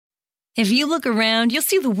If you look around, you'll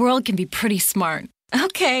see the world can be pretty smart.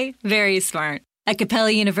 Okay, very smart. At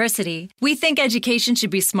Capella University, we think education should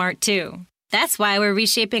be smart too. That's why we're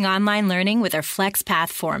reshaping online learning with our FlexPath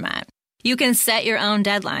format. You can set your own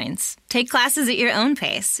deadlines, take classes at your own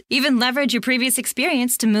pace, even leverage your previous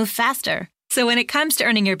experience to move faster. So when it comes to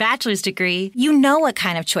earning your bachelor's degree, you know what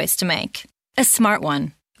kind of choice to make. A smart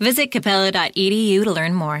one. Visit capella.edu to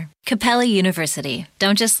learn more. Capella University.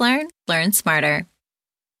 Don't just learn, learn smarter.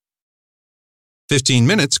 15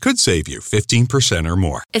 minutes could save you 15% or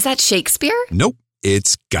more. Is that Shakespeare? Nope,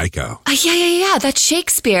 it's Geico. Yeah, that's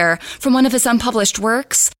Shakespeare from one of his unpublished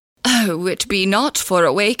works. Oh, it be not for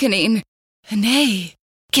awakening. Nay,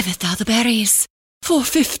 giveth thou the berries. For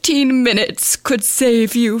 15 minutes could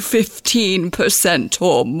save you 15%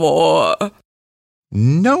 or more.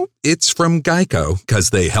 Nope, it's from Geico, because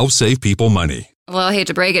they help save people money. Well, I hate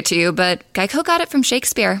to break it to you, but Geico got it from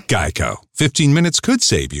Shakespeare. Geico. 15 minutes could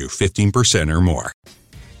save you 15% or more.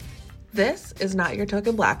 This is Not Your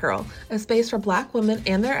Token Black Girl, a space for Black women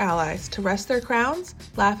and their allies to rest their crowns,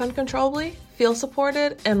 laugh uncontrollably, feel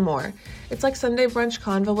supported, and more. It's like Sunday brunch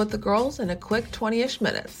convo with the girls in a quick 20-ish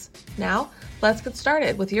minutes. Now, let's get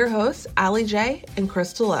started with your hosts, Allie J. and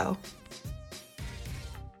Crystal O.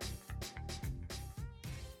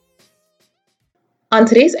 On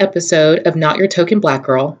today's episode of Not Your Token Black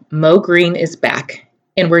Girl, Mo Greene is back,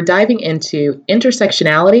 and we're diving into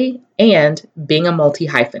intersectionality and being a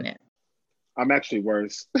multi-hyphenate. I'm actually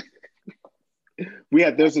worse.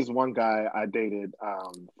 There's this one guy I dated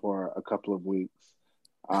for a couple of weeks,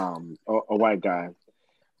 a white guy.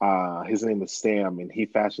 His name is Sam, and he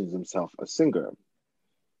fashions himself a singer.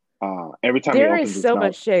 Every time there is so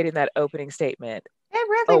much shade in that opening statement. It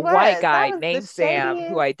really was. White guy named Sam,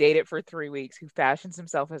 who I dated for 3 weeks, who fashions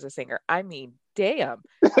himself as a singer. I mean, damn.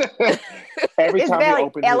 Every it's time very he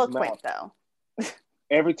opened eloquent, his mouth, though.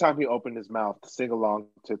 Every time he opened his mouth to sing along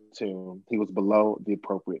to the tune, he was below the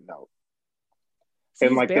appropriate note. So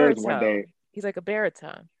and like there's one day, he's like a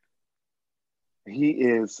baritone. He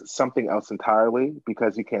is something else entirely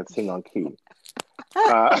because he can't sing on key.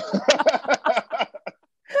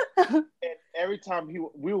 And every time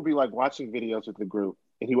we would be like watching videos with the group,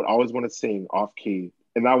 and he would always want to sing off key.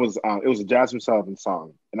 And that was it was a Jasmine Sullivan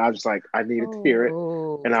song, and I was just like, I needed to hear it.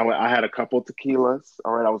 And I had a couple tequilas.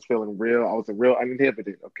 All right, I was feeling real. I was a real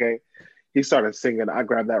uninhibited. Okay, he started singing. I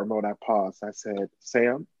grabbed that remote. I paused. I said,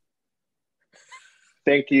 Sam,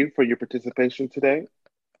 thank you for your participation today.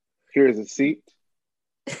 Here is a seat,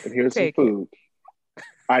 and here's some food.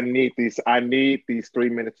 I need these 3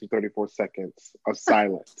 minutes and 34 seconds of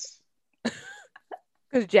silence.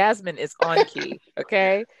 Because Jasmine is on key,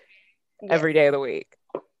 okay? Yeah. Every day of the week.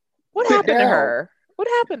 What happened to her? What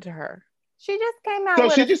happened to her? She just came out. So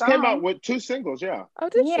with she a just song. came out with 2 singles. Yeah. Oh,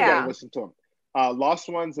 did she? You gotta listen to them. Lost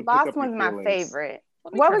Ones and Lost Pick Up One's Your my Feelings. favorite.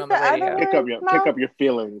 Let me What turn was on the the radio. other one? Pick Up Your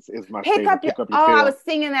Feelings is my Pick favorite. Up Your. Pick Up Your I Feelings. was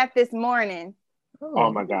singing that this morning.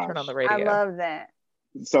 Oh my gosh. Turn on the radio. I love that.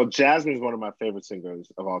 So Jasmine is one of my favorite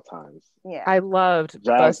singers of all times. Yeah. I loved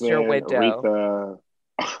Jasmine, Bust Your Window. Aretha.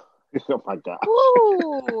 Oh my gosh.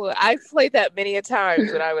 Ooh, I played that many a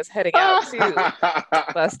times when I was heading out to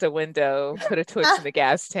bust a window, put a twitch in the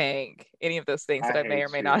gas tank, any of those things that I may or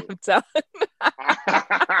may not have done.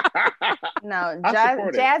 No,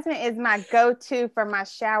 I Jasmine is my go-to for my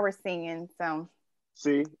shower singing. So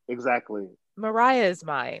see, exactly. Mariah is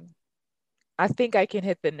mine. I think I can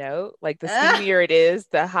hit the note. Like the singier it is,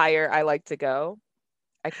 the higher I like to go.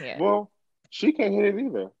 I can't. Well, she can't hit it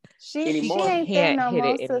either. She Anymore. can't hit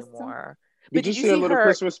it sister. anymore. Did you see a little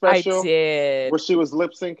Christmas special? I did. Where she was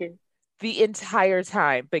lip syncing the entire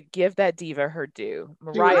time, but give that diva her due.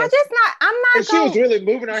 Mariah. I'm not. She was really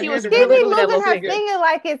moving her She hand. was She really be moving moving her finger. finger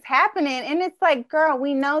like it's happening, and it's like, girl,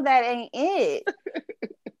 we know that ain't it.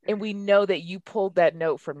 And we know that you pulled that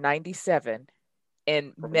note from 97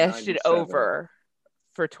 and meshed it over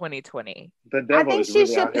for 2020. The devil I think is she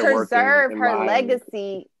really should out here preserve working her and lying.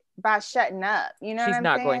 legacy by shutting up. You know She's what I'm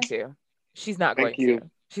not saying? going to. She's not Thank going you. to.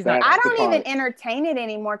 She's That's not. I the don't part. even entertain it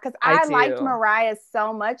anymore because I I liked do. Mariah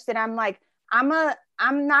so much that I'm like, I'm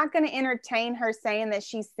not gonna entertain her saying that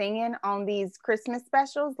she's singing on these Christmas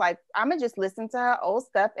specials. Like, I'm gonna just listen to her old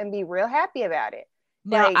stuff and be real happy about it.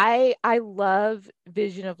 Now, Like, I love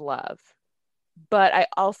Vision of Love, but I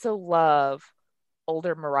also love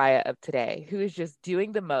older Mariah of today, who is just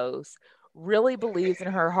doing the most, really believes in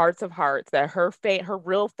her hearts of hearts that her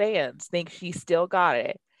real fans think she still got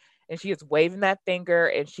it. And she is waving that finger,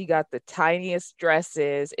 and she got the tiniest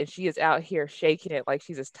dresses, and she is out here shaking it like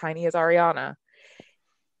she's as tiny as Ariana.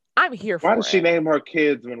 I'm here for it. Why does she name her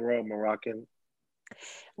kids Monroe Moroccan?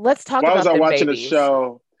 Let's talk Why about was I them watching babies. a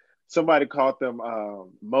show? Somebody called them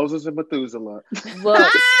Moses and Methuselah.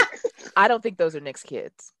 Look, I don't think those are Nick's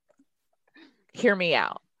kids. Hear me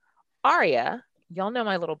out. Aria, y'all know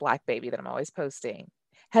my little black baby that I'm always posting,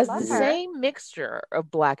 has the same mixture of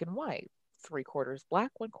black and white. 3/4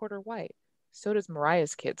 black, 1/4 white. So does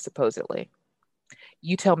Mariah's kids, supposedly.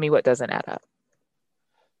 You tell me what doesn't add up.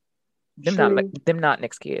 Them not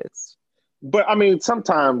Nick's kids. But I mean,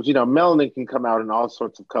 sometimes, melanin can come out in all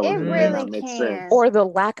sorts of colors. It really can. Sense. Or the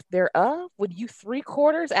lack thereof. Would you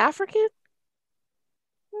 3/4 African?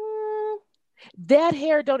 That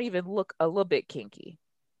hair don't even look a little bit kinky.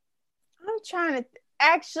 I'm trying to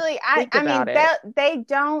actually. I mean, they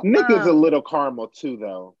don't. Nick is a little caramel too,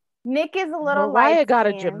 though. Nick is a little. Mariah got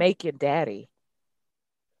a Jamaican daddy.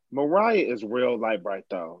 Mariah is real light bright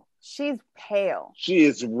though. She's pale. She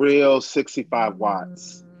is real 65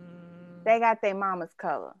 watts. They got their mama's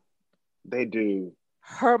color. They do.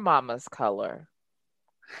 Her mama's color.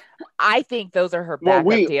 I think those are her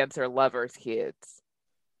backup dancer lovers' kids.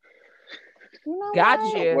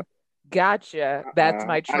 Gotcha. That's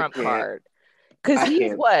my trump card. Because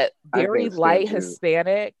he's very light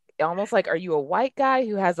Hispanic. Almost like, are you a white guy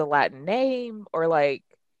who has a Latin name? Or like,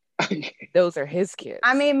 those are his kids.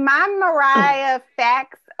 I mean, my Mariah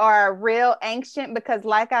facts are real ancient because,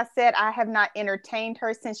 like I said, I have not entertained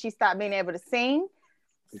her since she stopped being able to sing.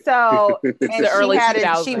 So,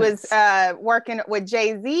 and she was working with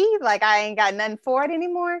Jay-Z. Like, I ain't got nothing for it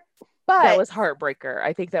anymore. But that was Heartbreaker.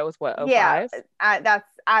 I think that was what, 05? Yeah,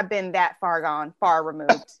 I've been that far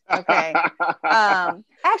removed. Okay.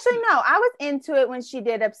 Actually, no, I was into it when she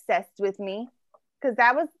did "Obsessed with Me" because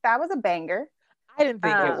that was a banger. I didn't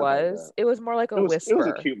think it was. It was more like a whisper. It was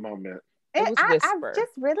a cute moment. I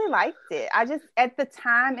just really liked it. I just, at the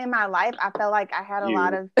time in my life, I felt like I had a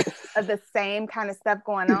lot of the same kind of stuff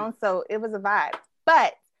going on. So it was a vibe.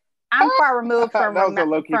 But I'm far removed from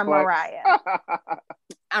Mariah.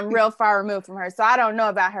 I'm real far removed from her. So I don't know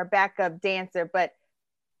about her backup dancer. But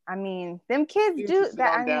I mean, them kids do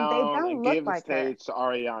that. I mean, they don't look like her. Stage to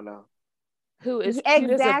Ariana, who is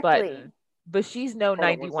cute as a button. But she's no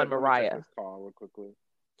 91 Mariah. Call real quickly.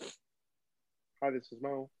 Hi, this is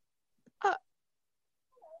Mo.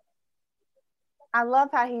 I love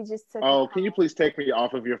how he just took. Oh, can you please take me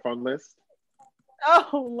off of your phone list? Oh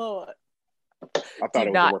Lord! I thought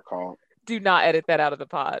it was a work call. Do not edit that out of the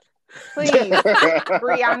pod. Please,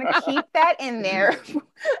 Brianna, keep that in there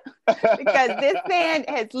because this man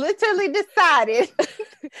has literally decided.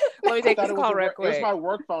 Let me take this call real quick. It was my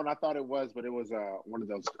work phone. I thought it was, but it was one of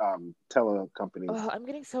those tele companies. Oh, I'm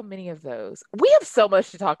getting so many of those. We have so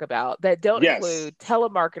much to talk about that don't include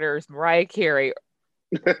telemarketers, Mariah Carey,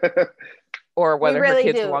 or whether her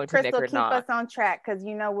kids belong to Nick or keep us on track because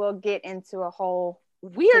we'll get into a whole.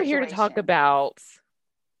 We are here to talk about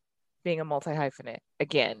being a multi-hyphenate.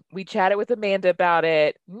 Again, we chatted with Amanda about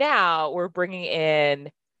it. Now we're bringing in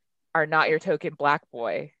our Not Your Token Black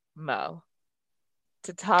boy, Mo,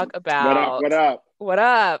 to talk about what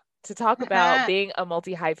up? To talk about being a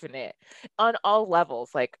multi-hyphenate on all levels,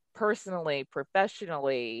 like personally,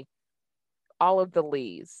 professionally, all of the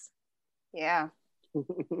Lees. Yeah.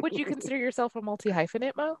 Would you consider yourself a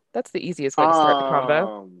multi-hyphenate, Mo? That's the easiest way to start the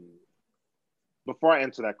combo. Before I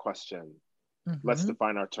answer that question, let's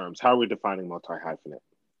define our terms. How are we defining multi-hyphenate?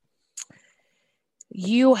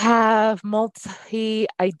 You have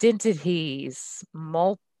multi-identities,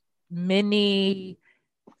 many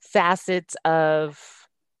facets of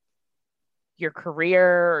your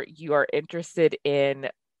career. You are interested in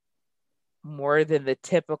more than the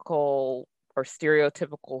typical or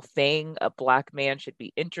stereotypical thing a Black man should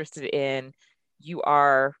be interested in. You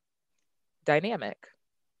are dynamic.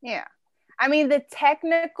 Yeah. I mean, the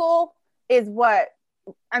technical is what,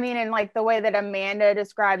 and like the way that Amanda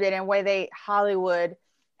described it and way Hollywood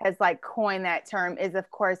has like coined that term is, of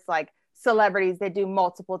course, like celebrities that do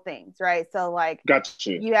multiple things, right? So like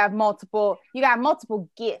you got multiple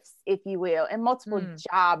gifts, if you will, and multiple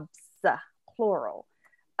jobs, plural.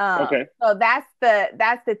 Okay. So that's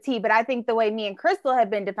the T. But I think the way me and Crystal have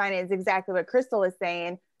been defining it is exactly what Crystal is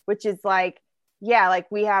saying, which is like, yeah, like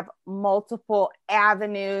we have multiple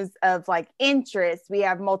avenues of like interest. We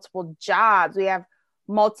have multiple jobs. We have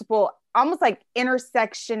multiple, almost like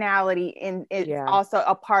intersectionality in it's also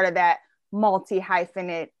a part of that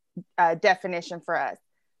multi-hyphenate definition for us.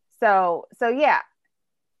 So yeah.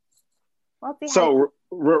 So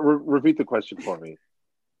repeat the question for me.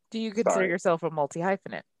 Do you consider yourself a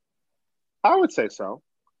multi-hyphenate? I would say so.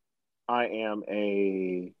 I am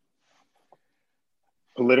a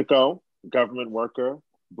Politico, government worker,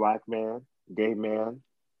 Black man, gay man.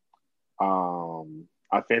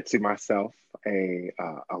 I fancy myself a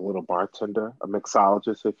little bartender, a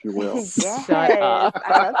mixologist, if you will. Yes, Shut up.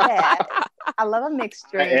 I love that. I love a mixed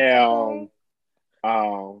I drink. am.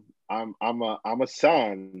 Okay. I'm a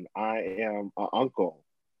son. I am an uncle.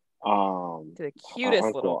 The A cutest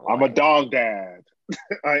little uncle. I'm a boy. dog dad.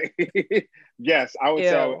 I, yes, I would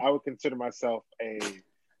say Ew. I would consider myself a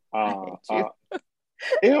hate you.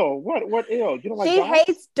 ill. What ill? You don't like He dogs?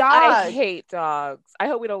 hates I dogs. hate dogs. I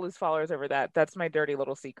hope we don't lose followers over that. That's my dirty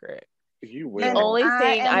little secret. You The And will. only I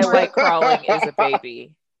thing am I like worried. crawling is a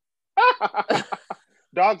baby.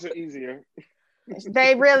 Dogs are easier.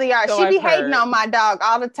 They really are. So She be I've hating heard. on my dog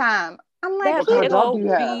all the time. I'm like, That What kind he's of dog little do you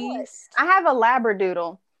have? good. beast. I have a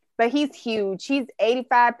Labradoodle, but he's huge. He's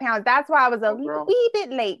 85 pounds. That's why I was a Oh, girl. wee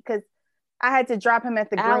bit late because I had to drop him at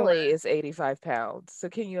the groomer. Allie is 85 pounds. So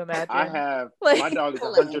can you imagine? I have Like, my dog is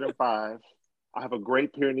 105. I have a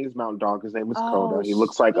Great Pyrenees Mountain Dog. His name is Oh, Coda. He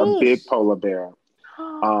looks like a big sheesh. polar bear.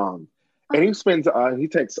 And he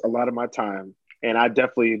takes a lot of my time. And I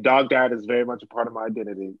definitely dog dad is very much a part of my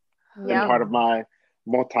identity and Yep. part of my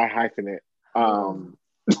multi-hyphenate. Same.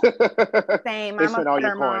 They I'm a spend all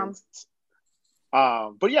your fur mom. coins.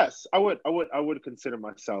 But yes, I would consider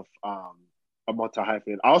myself a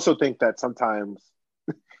multi-hyphenate. I also think that sometimes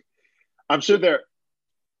I'm sure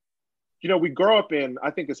we grow up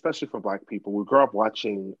I think especially for Black people, we grow up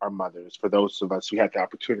watching our mothers, for those of us who had the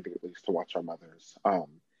opportunity at least to watch our mothers.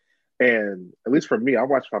 And at least for me, I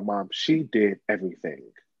watched my mom. She did everything.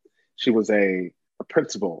 She was a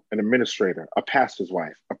principal, an administrator, a pastor's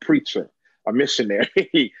wife, a preacher, a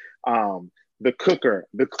missionary, the cooker,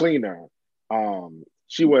 the cleaner.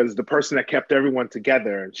 She was the person that kept everyone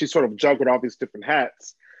together. And she sort of juggled all these different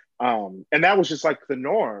hats. And that was just like the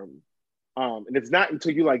norm. And it's not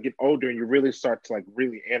until you like get older and you really start to like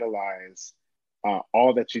really analyze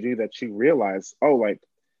all that you do that you realize, oh, like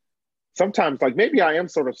sometimes like maybe I am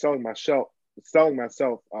sort of selling myself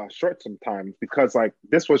short sometimes because like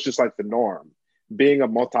this was just like the norm, being a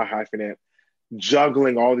multi-hyphenate,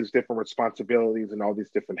 juggling all these different responsibilities and all these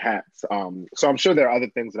different hats. So I'm sure there are other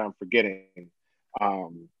things that I'm forgetting.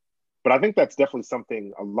 But I think that's definitely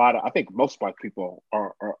something I think most Black people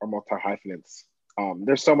are multi-hyphenates.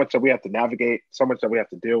 There's so much that we have to navigate, so much that we have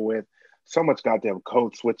to deal with, so much goddamn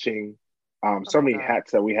code switching, so many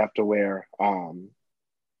hats that we have to wear.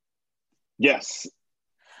 Yes.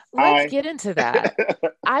 let's get into that.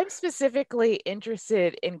 I'm specifically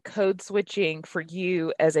interested in code switching for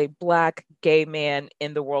you as a Black gay man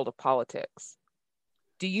in the world of politics.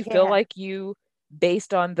 Do you feel like you,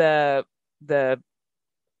 based on the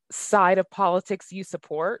side of politics you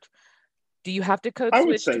support, do you have to code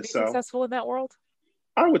switch to be successful in that world?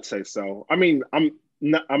 I would say so. I mean,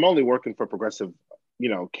 I'm only working for progressive,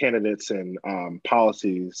 candidates and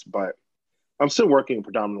policies, but I'm still working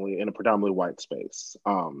predominantly in a predominantly white space.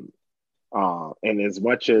 And as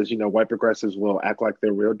much as white progressives will act like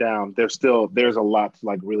they're real down, there's a lot to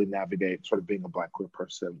like really navigate. Sort of being a Black queer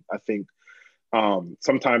person, I think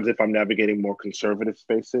sometimes if I'm navigating more conservative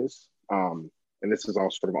spaces, and this is all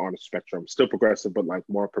sort of on a spectrum, still progressive, but like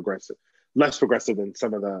more progressive, less progressive than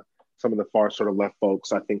some of the far sort of left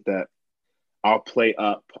folks. I think that I'll play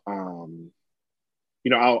up. I'll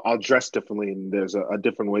dress differently, and there's a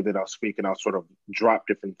different way that I'll speak, and I'll sort of drop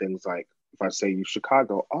different things. Like if I say you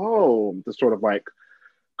Chicago, to sort of like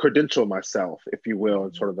credential myself, if you will,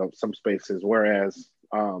 in sort of some spaces. Whereas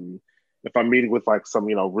if I'm meeting with like some,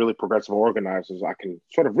 really progressive organizers, I can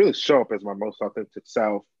sort of really show up as my most authentic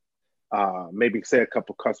self. Maybe say a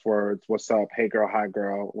couple cuss words. What's up? Hey girl, hi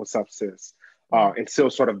girl. What's up, sis? And still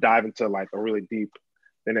sort of dive into like a really deep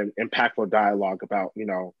and an impactful dialogue about,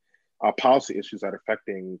 policy issues that are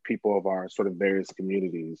affecting people of our sort of various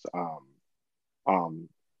communities. And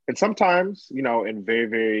sometimes, in very,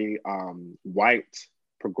 very white,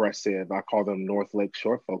 progressive, I call them North Lake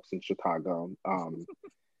Shore folks in Chicago.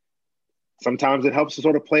 Sometimes it helps to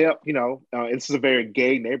sort of play up, this is a very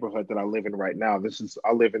gay neighborhood that I live in right now.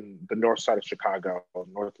 I live in the north side of Chicago,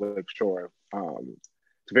 North Lake Shore.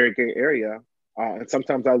 It's a very gay area. And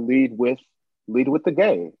sometimes I lead with the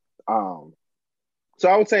gay. So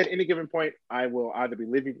I would say at any given point, I will either be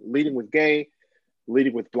leading with gay,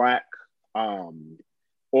 leading with Black,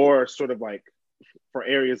 or sort of like for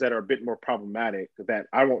areas that are a bit more problematic that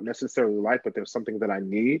I won't necessarily like, but there's something that I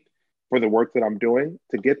need for the work that I'm doing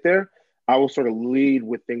to get there. I will sort of lead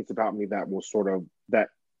with things about me that will will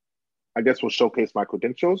showcase my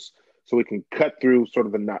credentials, so we can cut through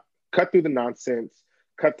the nonsense,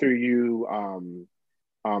 cut through you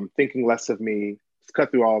thinking less of me, cut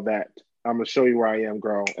through all that. I'm gonna show you where I am,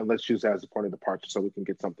 girl, and let's use that as a point of departure so we can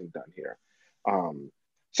get something done here.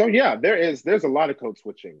 So yeah, there's a lot of code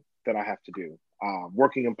switching that I have to do.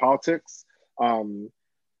 working in politics. And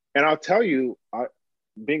I'll tell you,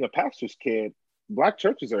 being a pastor's kid, Black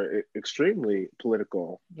churches are extremely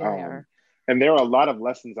political. Yeah, they are. And there are a lot of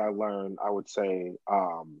lessons I learned, I would say,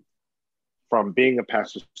 from being a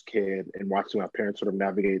pastor's kid and watching my parents sort of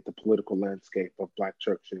navigate the political landscape of Black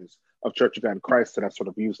churches, of Church of God in Christ, that I sort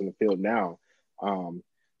of use in the field now.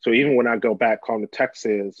 So even when I go back home to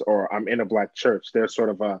Texas, or I'm in a Black church, there's sort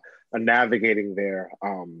of a navigating there,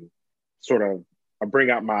 sort of, I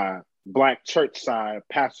bring out my Black church side,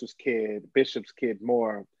 pastor's kid, bishop's kid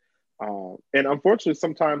more. And unfortunately,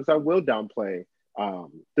 sometimes I will downplay,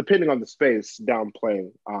 depending on the space, downplay,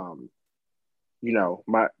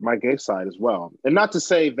 my gay side as well. And not to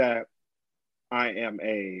say that I am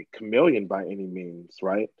a chameleon by any means,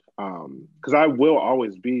 right? Because I will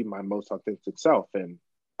always be my most authentic self, and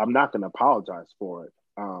I'm not going to apologize for it.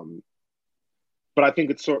 But I think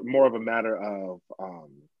it's more of a matter of,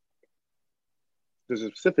 there's a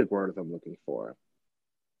specific word I'm looking for.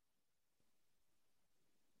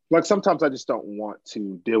 Like, sometimes I just don't want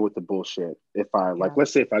to deal with the bullshit. If I, like,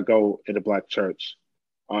 let's say if I go in a Black church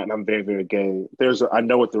and I'm very, very gay, I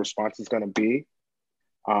know what the response is going to be.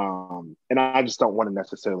 And I just don't want to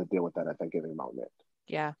necessarily deal with that at that given moment.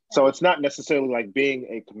 Yeah. So it's not necessarily like being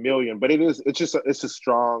a chameleon, but it's a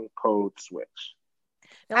strong code switch.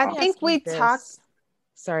 Now, I think we talked.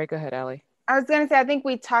 Sorry, go ahead, Allie. I was going to say, I think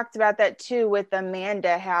we talked about that too with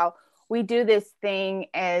Amanda, how we do this thing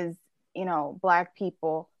as, Black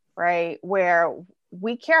people, right? Where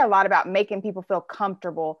we care a lot about making people feel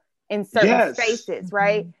comfortable in certain spaces,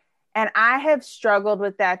 right? Mm-hmm. And I have struggled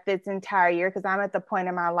with that this entire year, because I'm at the point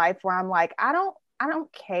in my life where I'm like, I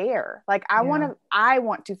don't care. Like, I want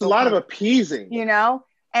to feel a lot of appeasing,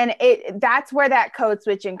 and that's where that code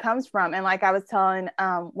switching comes from. And like I was telling,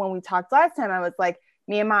 when we talked last time, I was like,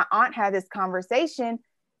 me and my aunt had this conversation,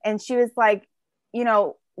 and she was like,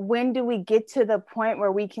 when do we get to the point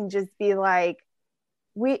where we can just be like,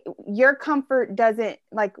 your comfort doesn't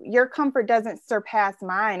surpass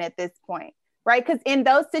mine at this point. Right. Because in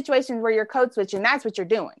those situations where you're code switching, that's what you're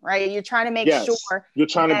doing. Right. You're trying to make sure you're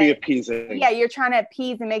trying to be appeasing. Yeah. You're trying to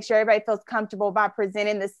appease and make sure everybody feels comfortable by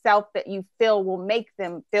presenting the self that you feel will make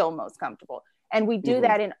them feel most comfortable. And we do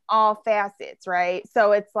that in all facets. Right.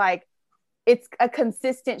 So it's like, it's a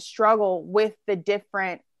consistent struggle with the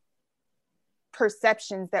different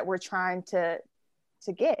perceptions that we're trying to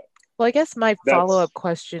get. Well, I guess my follow-up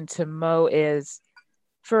question to Mo is,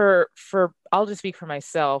 for I'll just speak for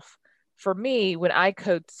myself. For me, when I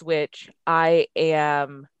code switch, I like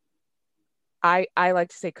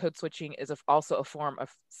to say code switching is also a form of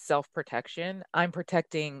self-protection. I'm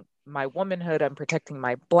protecting my womanhood. I'm protecting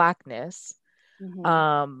my Blackness.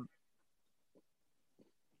 Mm-hmm.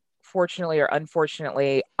 Fortunately or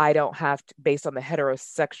unfortunately, I don't have to, based on the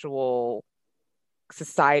heterosexual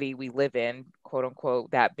society we live in, quote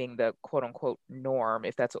unquote, that being the quote unquote norm,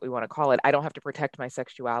 if that's what we want to call it, I don't have to protect my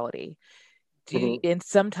sexuality. And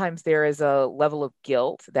sometimes there is a level of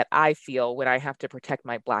guilt that I feel when I have to protect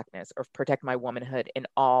my Blackness or protect my womanhood in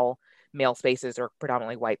all male spaces or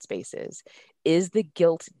predominantly white spaces. Is the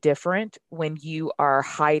guilt different when you are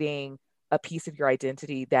hiding a piece of your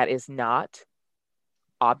identity that is not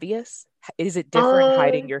obvious? Is it different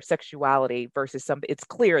hiding your sexuality versus it's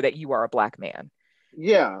clear that you are a Black man?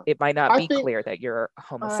 Yeah. It might not be clear that you're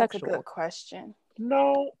homosexual. That's a good question.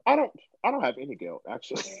 No, I don't have any guilt,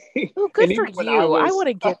 actually. Well, good for you. I want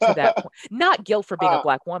to get to that point. Not guilt for being a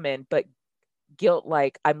Black woman, but guilt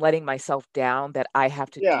like I'm letting myself down, that I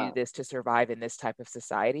have to do this to survive in this type of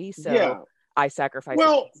society. So I sacrifice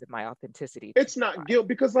a piece of my authenticity. It's not guilt,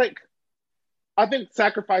 because like, I think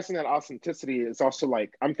sacrificing that authenticity is also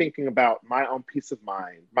like, I'm thinking about my own peace of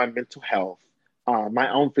mind, my mental health,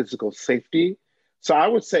 my own physical safety. So I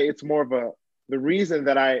would say it's more of the reason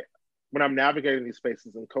that when I'm navigating these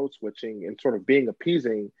spaces and code switching and sort of being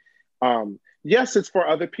appeasing, yes, it's for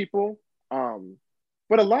other people.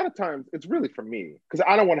 But a lot of times it's really for me, because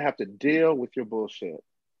I don't want to have to deal with your bullshit.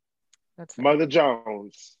 That's Mother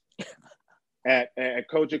Jones at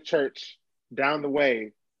Kojic Church down the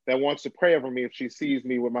way that wants to pray over me if she sees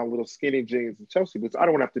me with my little skinny jeans and Chelsea boots. I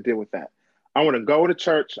don't want to have to deal with that. I want to go to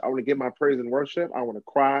church. I want to get my praise and worship. I want to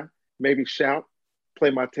cry, maybe shout, play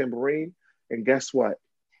my tambourine. And guess what?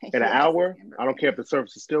 In an hour, I don't care if the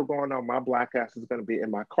service is still going on, my Black ass is going to be in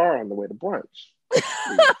my car on the way to brunch.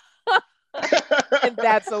 And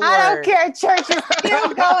that's a word. I don't care. Church is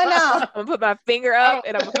still going on. I'm going to put my finger up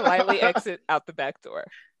and I'm going to politely exit out the back door.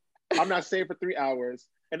 I'm not staying for 3 hours.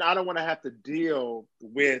 And I don't want to have to deal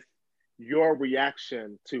with your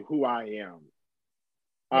reaction to who I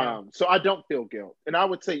am. So I don't feel guilt. And I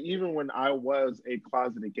would say even when I was a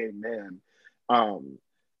closeted gay man,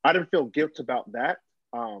 I didn't feel guilt about that.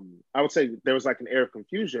 I would say there was like an air of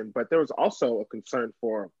confusion, but there was also a concern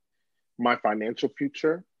for my financial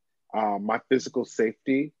future, my physical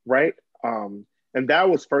safety, right? And that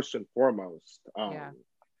was first and foremost. Yeah.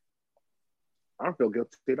 I don't feel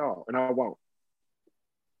guilty at all, and I won't.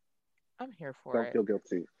 I'm here for Don't it. feel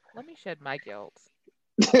guilty. Let me shed my guilt.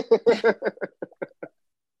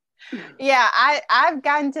 Yeah, I've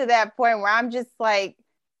gotten to that point where I'm just like,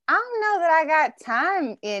 I don't know that I got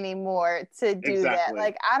time anymore to do that. Exactly.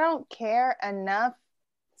 Like, I don't care enough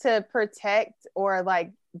to protect or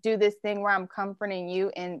like do this thing where I'm comforting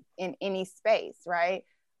you in any space, right?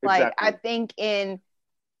 Like, Exactly. I think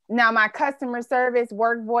now my customer service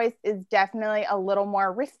work voice is definitely a little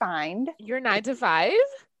more refined. You're 9 to 5?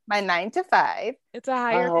 My 9 to 5. It's a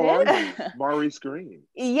higher How are pitch. you? Maurice Greene.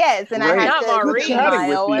 Yes, and Great. I have Not to Maurice.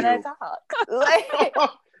 smile when I you. talk. Like,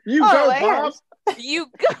 You oh go, my Bob. gosh. You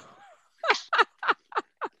go.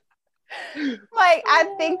 Like,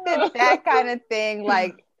 I think that kind of thing,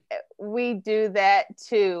 like, we do that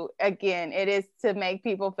too. Again, it is to make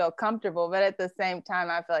people feel comfortable, but at the same time,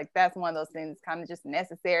 I feel like that's one of those things kind of just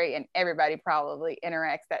necessary, and everybody probably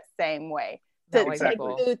interacts that same way. Not To white take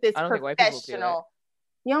people. this I don't think white people do it. professional.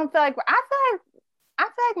 You don't feel like I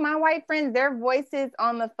feel like my white friends, their voices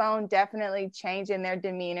on the phone definitely change in their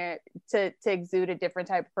demeanor to exude a different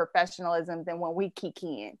type of professionalism than when we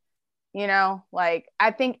kiki in. You know, like,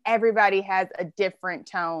 I think everybody has a different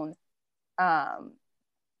tone.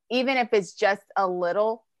 Even if it's just a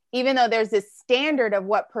little, even though there's this standard of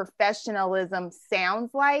what professionalism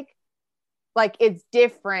sounds like it's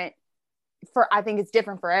different I think it's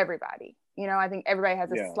different for everybody. You know, I think everybody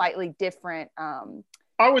has a slightly different, I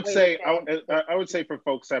would say for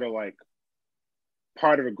folks that are like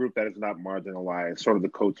part of a group that is not marginalized, sort of the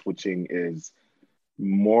code switching is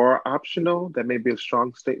more optional. That may be a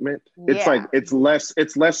strong statement. Yeah. It's like it's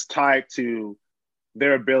less tied to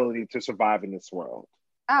their ability to survive in this world.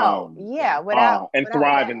 And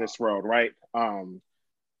thrive in this world, right?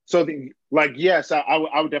 So yes, I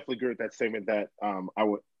would definitely agree with that statement that I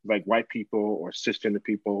would like white people or cisgender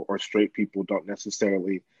people or straight people don't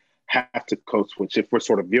necessarily have to code switch if we're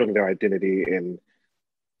sort of viewing their identity in,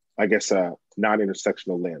 I guess, a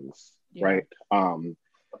non-intersectional lens, right?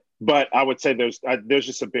 But I would say there's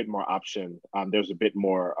just a bit more option. There's a bit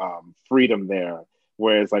more freedom there.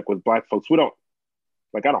 Whereas like with Black folks, I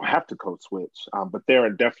don't have to code switch, but there are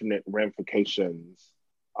definite ramifications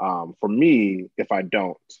for me if I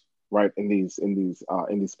don't, right? In these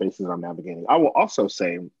spaces I'm navigating. I will also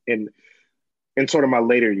say in sort of my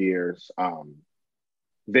later years,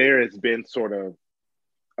 there has been sort of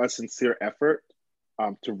a sincere effort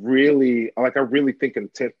to really, I really think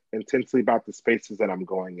intensely about the spaces that I'm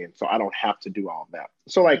going in, so I don't have to do all of that.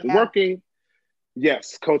 So working,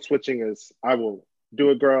 yes, code switching is, I will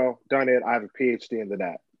do it, girl, done it. I have a PhD into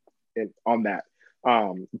that, on that.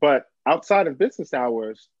 But outside of business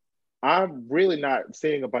hours, I'm really not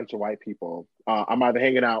seeing a bunch of white people. I'm either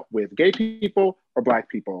hanging out with gay people or Black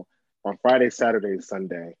people on Friday, Saturday,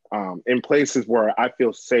 Sunday, in places where I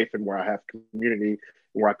feel safe and where I have community,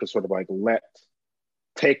 where I can sort of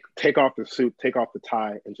take off the suit, take off the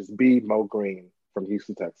tie, and just be Mo Greene from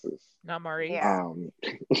Houston, Texas. Not Maurice. Yeah.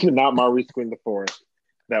 Not Maurice Greene the Fourth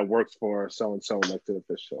that works for so-and-so elected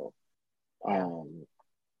official. I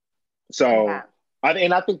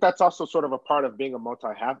think that's also sort of a part of being a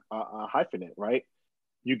multi-hyphenate, right?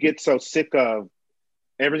 You get so sick of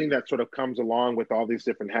everything that sort of comes along with all these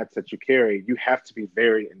different hats that you carry. You have to be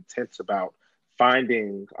very intense about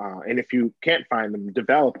finding, and if you can't find them,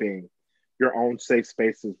 developing your own safe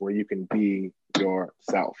spaces where you can be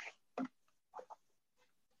yourself.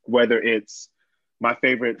 Whether it's one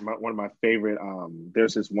of my favorite,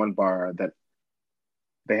 there's this one bar that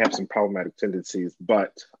they have some problematic tendencies,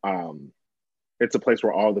 but it's a place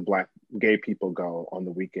where all the Black gay people go on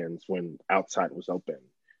the weekends when outside was open,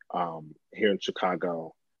 here in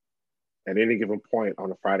Chicago. At any given point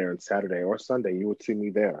on a Friday or Saturday or Sunday, you would see me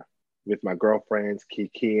there with my girlfriends,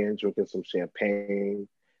 kikiing, drinking some champagne,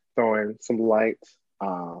 throwing some light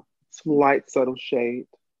subtle shade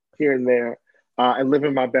here and there, and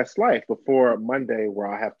living my best life before Monday, where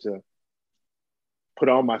I have to put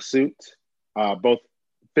on my suit, both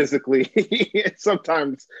physically and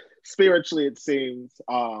sometimes spiritually, it seems,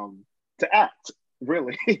 to act,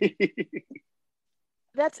 really.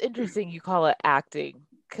 That's interesting you call it acting,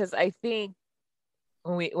 because I think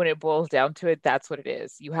when it boils down to it, that's what it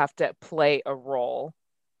is. You have to play a role.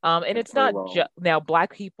 And it's not just now,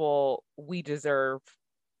 Black people, we deserve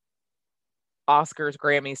Oscars,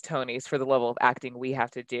 Grammys, Tonys for the level of acting we have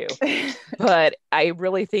to do. But I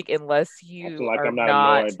really think unless I you feel like are I'm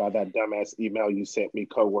not annoyed by that dumbass email you sent me,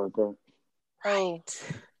 coworker. Right.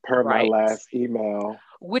 Per my Right. last email.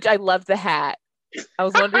 Which I love the hat. I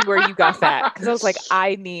was wondering where you got that because I was like,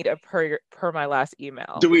 I need a per my last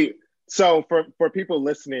email. So for people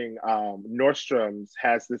listening, Nordstrom's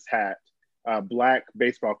has this hat, black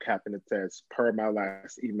baseball cap, and it says "per my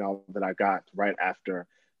last email" that I got right after,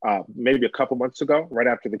 maybe a couple months ago, right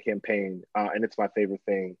after the campaign, and it's my favorite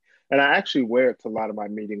thing. And I actually wear it to a lot of my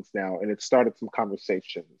meetings now, and it started some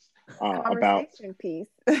conversations about piece.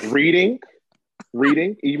 reading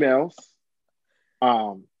emails,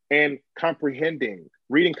 and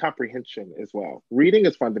reading comprehension as well. Reading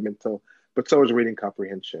is fundamental, but so is reading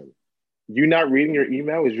comprehension. You not reading your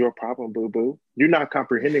email is your problem, boo-boo. You're not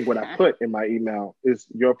comprehending what I put in my email is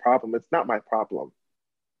your problem. It's not my problem.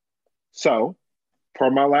 So, per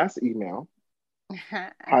my last email,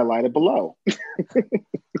 highlighted below.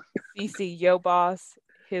 CC, yo boss,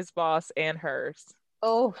 his boss, and hers.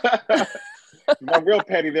 Oh. My real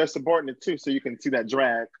petty, they're subordinate too, so you can see that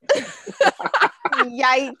drag.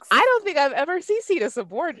 Yikes. I don't think I've ever CC'd a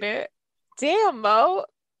subordinate. Damn, Mo.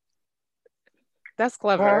 That's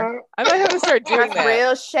clever. I might have to start doing that.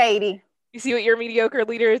 Real shady. You see what your mediocre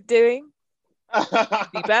leader is doing?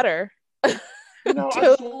 Be better. No, I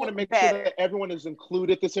just want to make sure that everyone is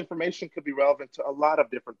included. This information could be relevant to a lot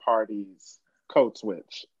of different parties. Code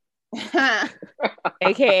switch.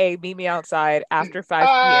 AKA meet me outside after 5 p.m.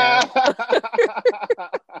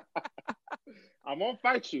 I won't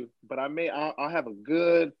fight you, but I'll have a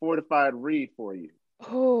good fortified read for you.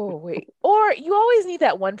 Oh, wait. Or you always need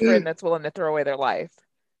that one friend that's willing to throw away their life.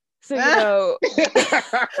 So, you know.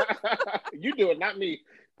 You do it, not me.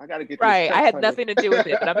 I got to get right. I had nothing to do with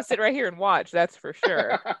it, but I'm going to sit right here and watch. That's for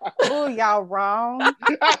sure. Oh, y'all wrong.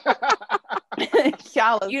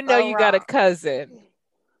 Y'all you know, you got a cousin.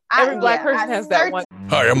 Every black person has that one.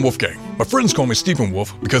 Hi, I'm Wolfgang. My friends call me Stephen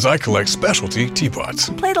Wolf because I collect specialty teapots.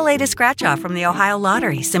 Play the latest scratch-off from the Ohio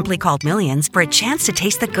Lottery, simply called Millions, for a chance to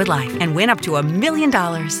taste the good life and win up to $1 million.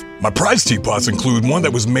 My prize teapots include one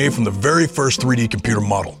that was made from the very first 3D computer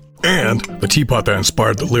model. And the teapot that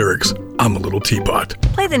inspired the lyrics, I'm a little teapot.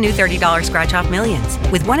 Play the new $30 Scratch-Off Millions.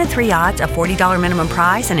 With 1 in 3 odds, a $40 minimum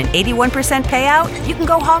prize, and an 81% payout, you can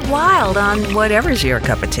go hog wild on whatever's your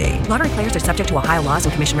cup of tea. Lottery players are subject to Ohio laws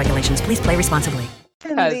and commission regulations. Please play responsibly.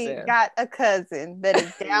 Got a cousin that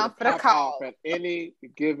is down for the call at any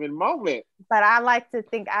given moment. But I like to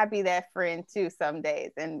think I'd be that friend too some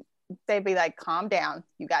days, and they'd be like, calm down,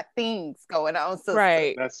 you got things going on. So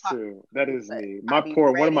right, that's true. That is me.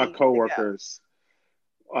 One of my coworkers,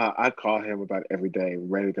 I call him about every day,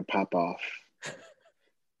 ready to pop off,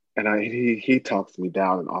 and he talks me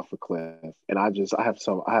down and off a cliff, and I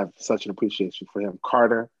have such an appreciation for him.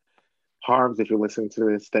 Carter Harms, if you're listening to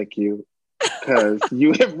this, thank you, because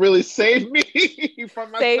you have really saved me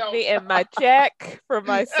from myself. Saved me and my check for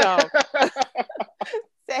myself.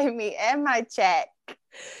 Save me and my check.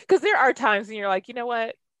 Because there are times when you're like, you know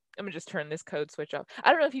what? I'm going to just turn this code switch off.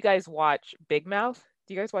 I don't know if you guys watch Big Mouth.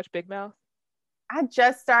 Do you guys watch Big Mouth? I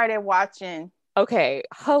just started watching. Okay.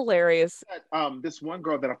 Hilarious. This one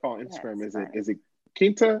girl that I follow on Instagram, is it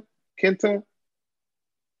Kinta? Kenta?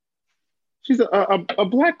 She's a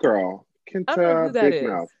black girl. Kinta Big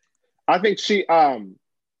Mouth. I think she, how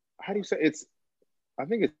do you say it's? I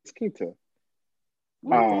think it's Kinta.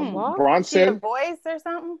 Bronson. She had a voice or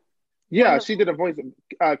something? Yeah, she did a voice.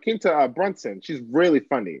 Kinta Brunson. She's really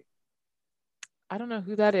funny. I don't know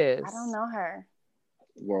who that is. I don't know her.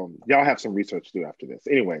 Well, y'all have some research to do after this.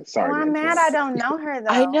 Anyway, sorry. I'm mad I don't know her, though.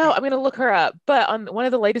 I know. I'm going to look her up. But on one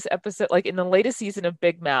of the latest episodes, like in the latest season of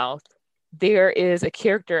Big Mouth, there is a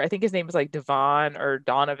character, I think his name is like Devon or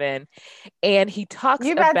Donovan, and he talks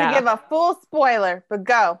You're about to give a full spoiler, but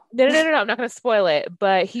go. No, I'm not going to spoil it,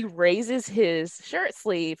 but he raises his shirt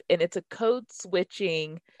sleeve, and it's a code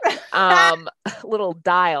switching little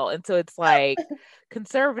dial, and so it's like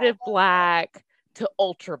conservative black to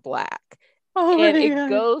ultra black. And it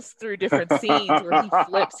goes through different scenes where he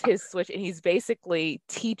flips his switch, and he's basically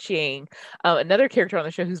teaching another character on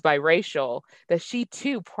the show who's biracial that she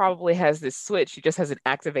too probably has this switch. She just hasn't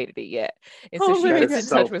activated it yet. And so she gets in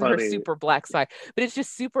touch with her super black side. But it's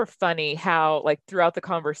just super funny how, like, throughout the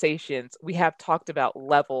conversations, we have talked about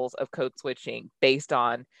levels of code switching based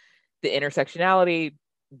on the intersectionality,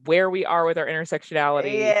 where we are with our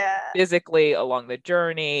intersectionality physically along the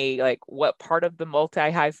journey, like what part of the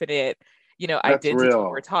multi-hyphenate identity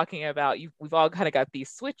we're talking about. We've all kind of got these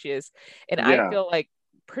switches, and I feel like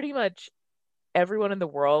pretty much everyone in the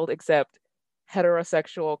world except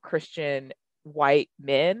heterosexual Christian white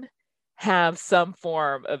men have some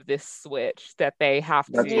form of this switch that they have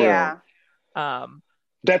That's to real.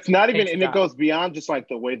 That's not even, and it goes beyond just like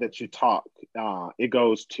the way that you talk. It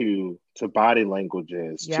goes to body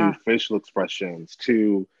languages, to facial expressions,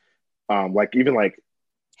 to like even like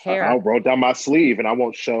hair. I'll roll down my sleeve and I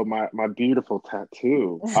won't show my beautiful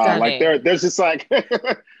tattoo. Like there's just like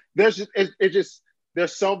there's just it just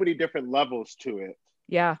there's so many different levels to it.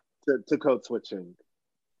 Yeah. To code switching.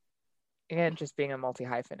 And just being a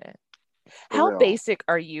multi-hyphenate. How basic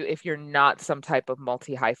are you if you're not some type of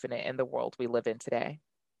multi-hyphenate in the world we live in today?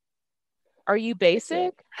 Are you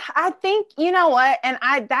basic? I think, you know what, and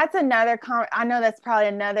that's another I know that's probably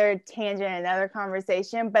another tangent, another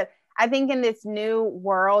conversation, but I think in this new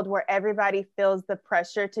world where everybody feels the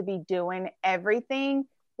pressure to be doing everything,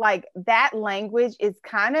 like that language is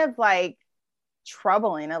kind of like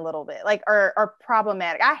troubling a little bit, like or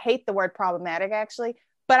problematic. I hate the word problematic actually,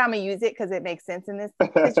 but I'm gonna use it because it makes sense in this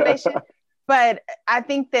situation. But I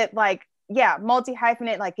think that like, yeah,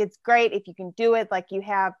 multi-hyphenate, like it's great if you can do it, like you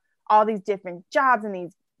have all these different jobs and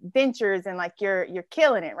these ventures and like you're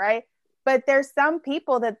killing it, right? But there's some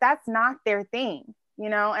people that's not their thing, you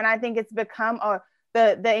know? And I think it's become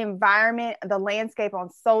the environment, the landscape on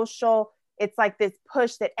social, it's like this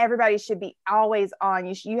push that everybody should be always on.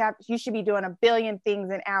 You should be doing 1 billion things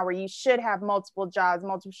an hour. You should have multiple jobs,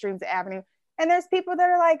 multiple streams of avenue. And there's people that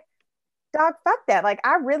are like, dog, fuck that. Like,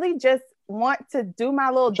 I really just want to do my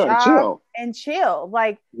little job and chill.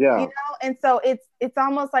 Like, you know? And so it's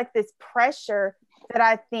almost like this pressure that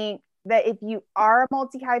I think that if you are a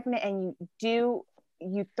multi-hyphenate and you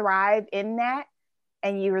thrive in that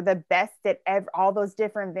and you're the best at all those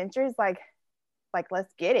different ventures, like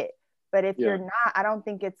let's get it. But if you're not, I don't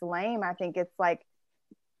think it's lame. I think it's like,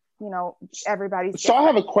 you know, everybody's So different. I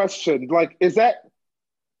have a question. Like, is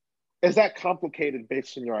that complicated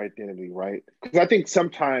based on your identity, right? Because I think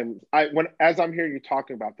sometimes as I'm hearing you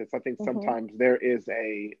talking about this, I think sometimes there is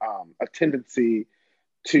a tendency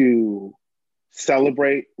to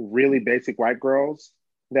celebrate really basic white girls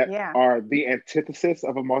that are the antithesis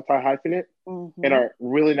of a multi-hyphenate and are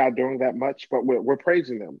really not doing that much, but we're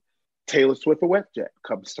praising them. Taylor Swift, a WetJet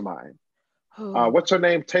comes to mind. What's her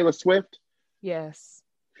name? Taylor Swift? Yes.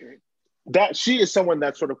 That she is someone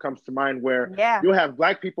that sort of comes to mind where you'll have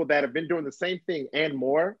Black people that have been doing the same thing and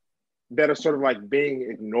more that are sort of like being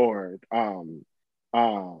ignored and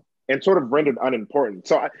sort of rendered unimportant.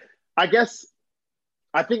 So I guess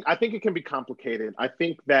I think it can be complicated. I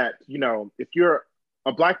think that, you know, if you're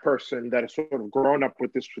a Black person that has sort of grown up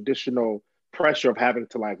with this traditional pressure of having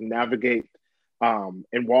to like navigate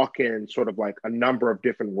and walk in sort of like a number of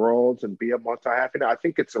different worlds and be a multi-hyphenate, I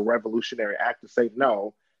think it's a revolutionary act to say,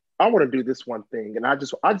 no, I want to do this one thing and I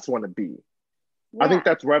just want to be. I think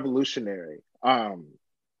that's revolutionary.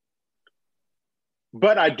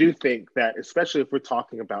 But I do think that, especially if we're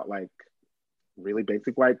talking about like really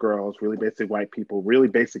basic white girls, really basic white people, really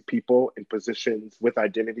basic people in positions with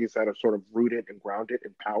identities that are sort of rooted and grounded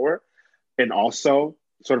in power, and also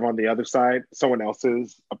sort of on the other side, someone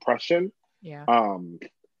else's oppression.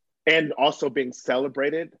 And also being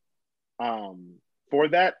celebrated for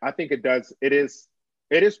that, I think it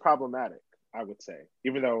is problematic, I would say,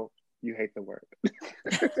 even though you hate the word. I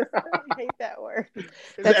hate that word.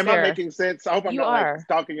 Am I making sense? I hope I'm not like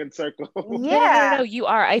talking in circles. No, you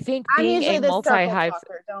are. I think being a multi-hyphenate.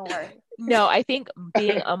 Don't worry. No, I think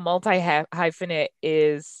being a multi-hyphenate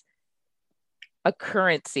is a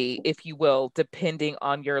currency, if you will, depending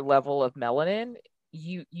on your level of melanin.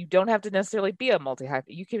 You don't have to necessarily be a multi-hyphenate.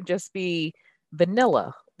 You can just be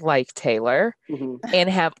vanilla like Taylor and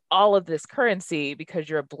have all of this currency because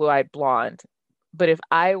you're a blue-eyed blonde. But if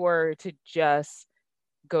I were to just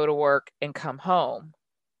go to work and come home,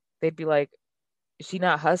 they'd be like, is she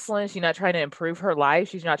not hustling? She's not trying to improve her life.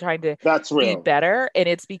 She's not trying to be better. And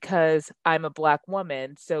it's because I'm a Black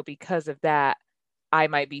woman. So because of that, I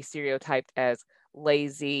might be stereotyped as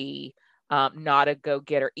lazy, not a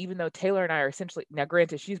go-getter, even though Taylor and I are essentially, now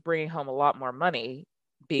granted, she's bringing home a lot more money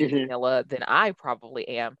being vanilla than I probably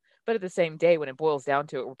am. But at the same day, when it boils down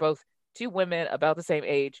to it, we're both two women about the same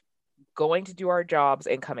age, going to do our jobs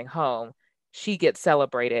and coming home. She gets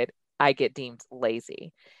celebrated. I get deemed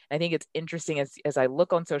lazy. I think it's interesting as I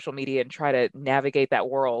look on social media and try to navigate that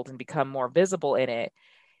world and become more visible in it,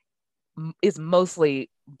 is mostly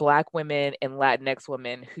Black women and Latinx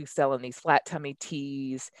women who sell in these flat tummy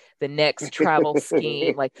tees, the next travel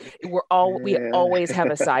scheme. Like we always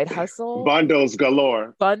have a side hustle. Bundles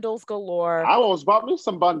galore. I almost bought me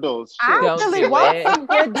some bundles. I really want some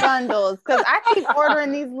good bundles because I keep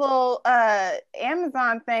ordering these little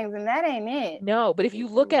Amazon things and that ain't it. No, but if you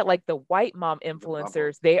look at like the white mom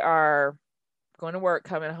influencers, they are going to work,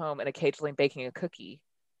 coming home, and occasionally baking a cookie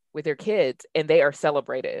with their kids, and they are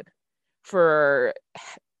celebrated for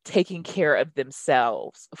taking care of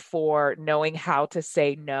themselves, for knowing how to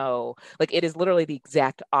say no. Like, it is literally the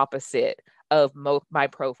exact opposite of my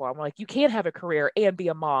profile. I'm like, you can't have a career and be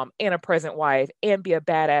a mom and a present wife and be a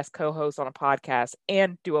badass co-host on a podcast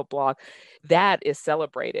and do a blog. That is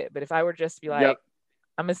celebrated. But if I were just to be like,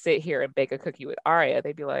 I'm gonna sit here and bake a cookie with Aria,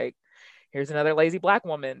 they'd be like, here's another lazy Black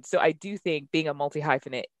woman. So I do think being a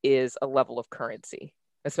multi-hyphenate is a level of currency,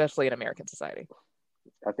 especially in American society.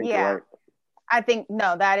 I think you're right. I think,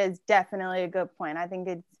 no, that is definitely a good point. I think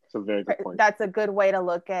it's a very good point. That's a good way to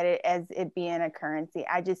look at it, as it being a currency.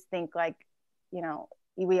 I just think, like, you know,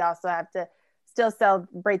 we also have to still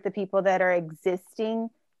celebrate the people that are existing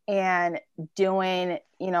and doing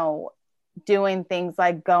things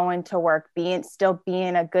like going to work, still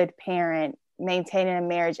being a good parent, maintaining a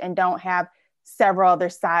marriage, and don't have several other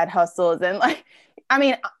side hustles. And like, I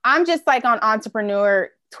mean, I'm just like on entrepreneur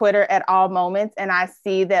Twitter at all moments, and I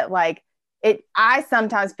see that, like, I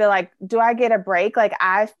sometimes feel like, do I get a break? Like,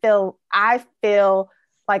 I feel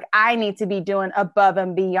like I need to be doing above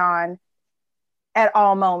and beyond at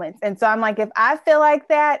all moments. And so I'm like, if I feel like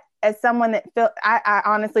that, as someone that I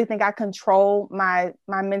honestly think I control my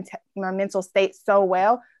mental state so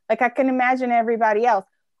well, like, I can imagine everybody else.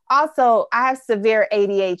 Also, I have severe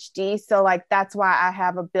ADHD. So like, that's why I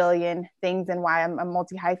have a billion things and why I'm a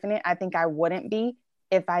multi-hyphenate. I think I wouldn't be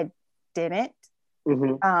if I didn't.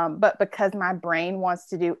 Mm-hmm. But because my brain wants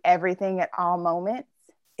to do everything at all moments,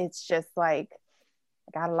 it's just like,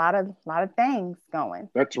 I got a lot of things going.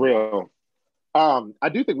 That's real. I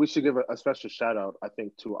do think we should give a special shout out, I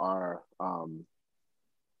think, to our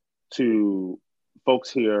to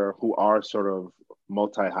folks here who are sort of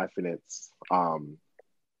multi-hyphenates,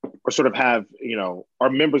 or sort of have, are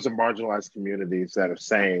members of marginalized communities that are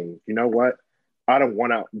saying, you know what,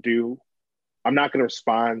 I'm not going to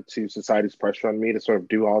respond to society's pressure on me to sort of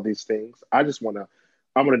do all these things. I'm going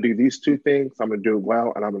to do these two things. I'm going to do it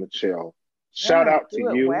well, and I'm going to chill. Shout out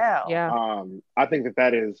to you. Well. Yeah. I think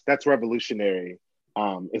that's revolutionary,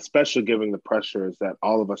 especially given the pressures that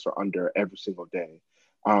all of us are under every single day,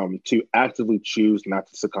 to actively choose not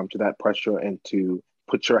to succumb to that pressure and to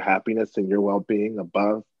put your happiness and your well-being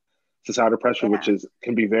above societal pressure, which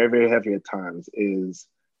can be very, very heavy at times, is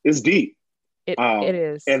deep. It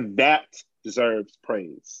is. And that deserves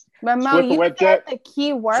praise. But Mo, you said the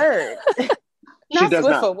key word. She does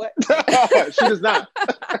not. She does not.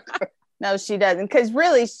 No, she doesn't. Because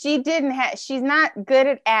really, she's not good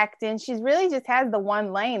at acting. She's really just has the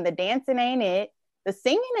one lane. The dancing ain't it. The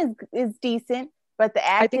singing is decent, but the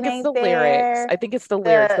acting ain't there. Lyrics. I think it's the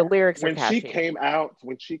lyrics. The lyrics are catchy. When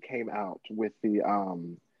she came out with the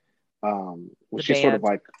she's band. sort of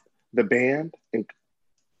like the band, and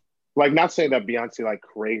like, not saying that Beyonce like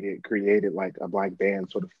created like a Black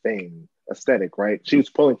band sort of thing, aesthetic, right? She was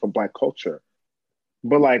pulling from Black culture,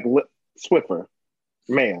 but like Swiffer,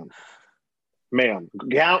 ma'am,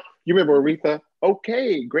 gown. You remember Aretha?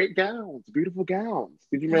 Okay, great gowns, beautiful gowns.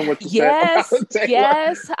 Did you remember what you said?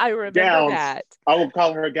 Yes, I remember gowns. that. I will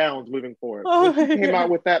call her gowns moving forward. When she came out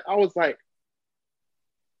with that, I was like,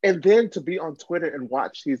 and then to be on Twitter and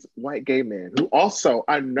watch these white gay men who also,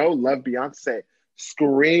 I know, love Beyonce,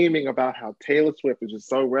 screaming about how Taylor Swift is just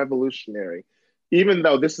so revolutionary, even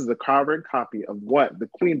though this is a carbon copy of what the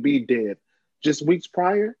Queen Bee did just weeks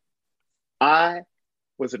prior. I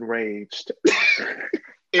was enraged.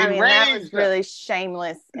 That was really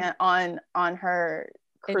shameless on her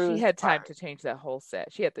cruise. And she had time to change that whole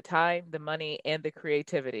set. She had the time, the money, and the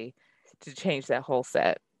creativity to change that whole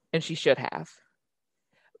set, and she should have.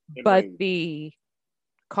 But the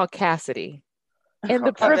caucasity and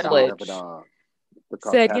the privilege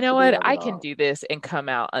said, you know what, I can do this and come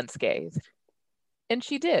out unscathed. And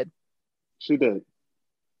she did. She did.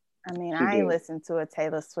 I mean, I ain't listened to a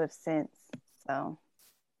Taylor Swift since, so.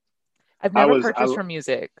 I've never purchased her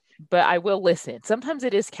music, but I will listen. Sometimes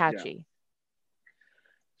it is catchy.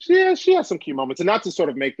 Yeah, she has some key moments. And not to sort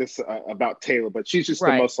of make this about Taylor, but she's just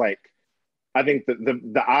the most, like, I think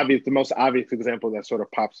the most obvious example that sort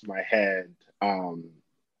of pops in my head,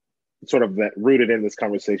 sort of that rooted in this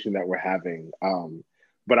conversation that we're having.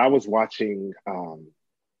 But I was watching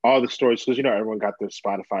all the stories, because, everyone got their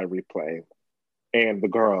Spotify replay, and the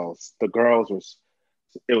girls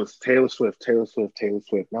it was Taylor Swift. And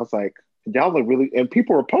I was like, y'all are really, and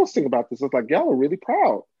people were posting about this. I was like, y'all are really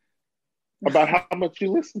proud about how much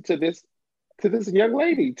you listen to this young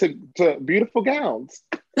lady, to beautiful gowns.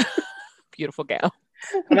 Beautiful gown.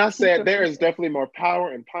 And I said, there is definitely more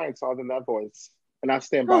power in Pine-Sol than that voice. And I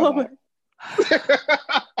stand by that.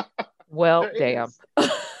 Well, damn.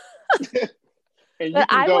 And you But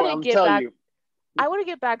can go, I'm telling you. I want to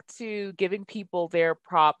get back to giving people their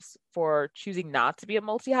props for choosing not to be a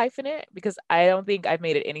multi hyphenate, because I don't think I've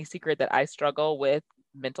made it any secret that I struggle with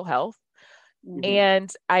mental health. Mhm.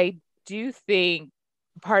 And I do think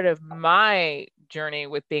part of my journey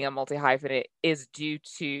with being a multi hyphenate is due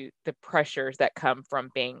to the pressures that come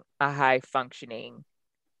from being a high functioning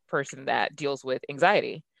person that deals with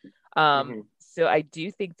anxiety. So I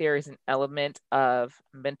do think there is an element of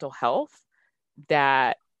mental health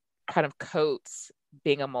that kind of coats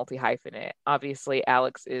being a multi hyphenate. Obviously,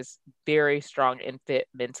 Alex is very strong and fit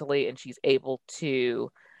mentally, and she's able to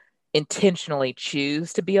intentionally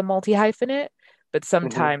choose to be a multi hyphenate. But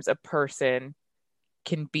sometimes a person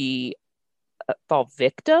can be fall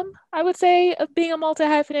victim, I would say, of being a multi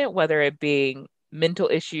hyphenate, whether it being mental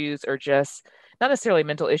issues or just not necessarily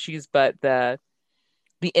mental issues, but the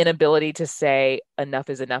inability to say enough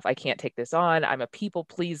is enough. I can't take this on. I'm a people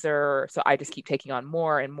pleaser, so I just keep taking on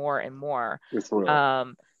more and more and more. It's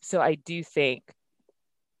real. So I do think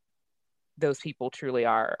those people truly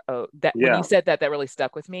are. That when you said that, that really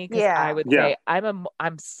stuck with me, because I would say I'm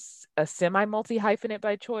a semi multi hyphenate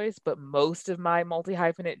by choice, but most of my multi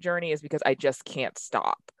hyphenate journey is because I just can't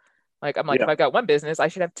stop. Like I'm like, if I've got one business, I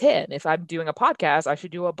should have 10. If I'm doing a podcast, I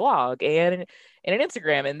should do a blog and an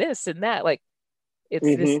Instagram and this and that. Like it's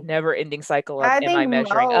this never ending cycle of, am I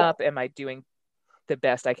measuring up? Am I doing the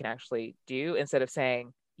best I can actually do? Instead of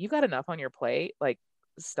saying, you got enough on your plate, like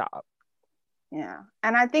stop. Yeah.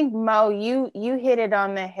 And I think Mo, you hit it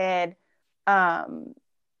on the head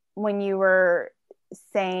when you were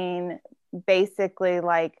saying basically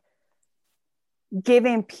like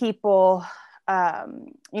giving people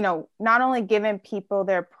not only giving people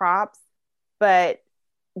their props, but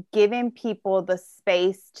giving people the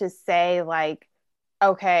space to say like,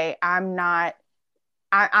 okay, I'm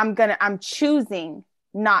choosing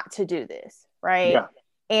not to do this. Right.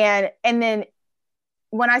 Yeah. And then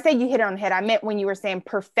when I say you hit it on the head, I meant when you were saying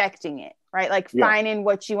perfecting it, right? Like finding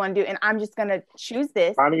what you want to do. And I'm just going to choose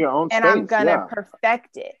this, finding your own and space, I'm going to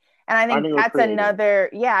perfect it. And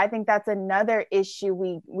I think that's another issue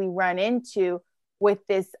we run into with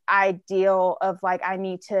this ideal of like, I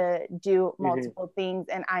need to do multiple things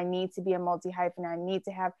and I need to be a multi-hyphen. I need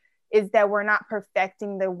to have, is that we're not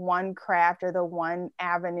perfecting the one craft or the one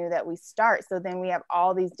avenue that we start. So then we have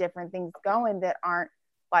all these different things going that aren't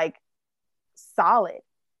like solid.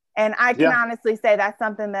 And I can honestly say that's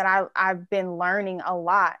something that I've been learning a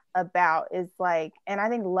lot about, is like, and I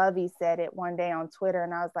think Lovey said it one day on Twitter,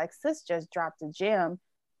 and I was like, sis just dropped a gem.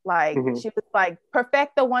 Like she was like,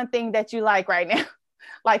 perfect the one thing that you like right now.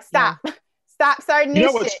 Like stop starting this. You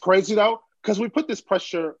know what's crazy though? Because we put this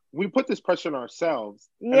pressure on ourselves.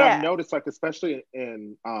 And I've noticed, like, especially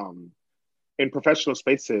in professional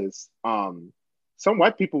spaces, some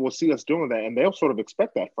white people will see us doing that and they'll sort of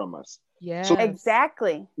expect that from us. Yeah. So,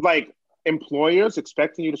 exactly. Like employers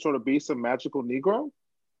expecting you to sort of be some magical Negro.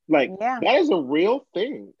 Like that is a real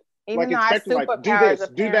thing. Even like expecting like do this,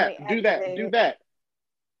 do that.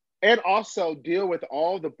 And also deal with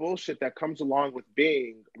all the bullshit that comes along with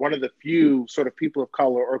being one of the few sort of people of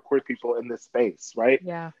color or queer people in this space, right?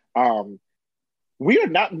 Yeah. We are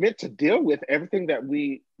not meant to deal with everything that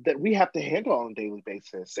we have to handle on a daily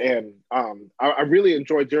basis. And I really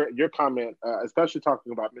enjoyed your comment, especially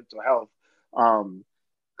talking about mental health,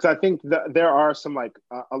 because I think that there are some like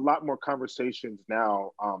a lot more conversations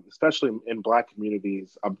now, especially in Black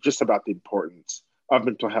communities, just about the importance of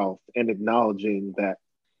mental health and acknowledging that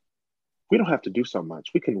we don't have to do so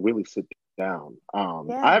much. We can really sit down.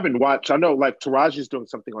 I haven't watched. I know like Taraji's doing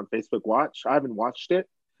something on Facebook Watch. I haven't watched it.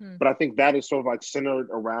 But I think that is sort of like centered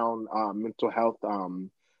around mental health.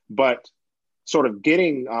 But sort of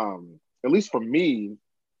getting, at least for me,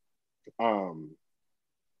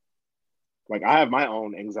 like I have my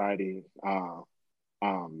own anxiety.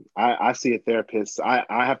 I see a therapist.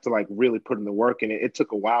 I have to like really put in the work. And it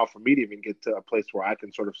took a while for me to even get to a place where I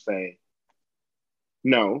can sort of say,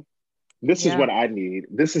 no, this is what I need.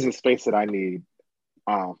 This is a space that I need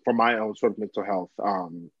for my own sort of mental health.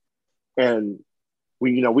 And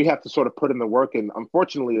we have to sort of put in the work. And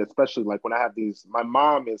unfortunately, especially like when I have these, my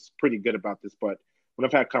mom is pretty good about this, but when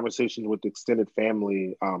I've had conversations with the extended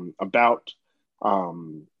family about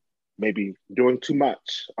maybe doing too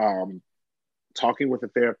much, talking with a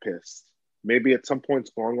therapist, maybe at some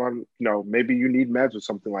points going on, maybe you need meds or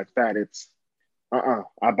something like that. It's,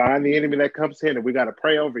 I bind the enemy that comes in and we got to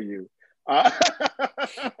pray over you.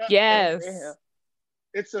 Yes.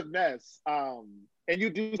 It's a mess. And you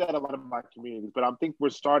do that a lot in my communities, but I think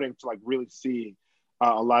we're starting to like really see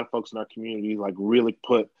a lot of folks in our community like really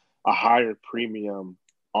put a higher premium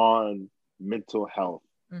on mental health.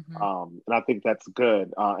 And I think that's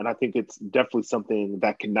good. And I think it's definitely something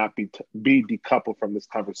that cannot be decoupled from this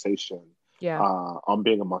conversation. On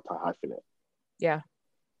being a multi-hyphenate. Yeah,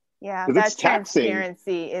 that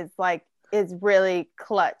transparency is really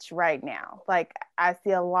clutch right now. Like, I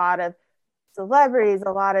see a lot of celebrities,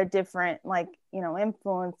 a lot of different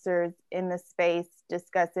influencers in the space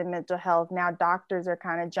discussing mental health. Now doctors are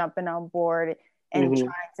kind of jumping on board and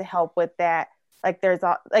trying to help with that. Like, there's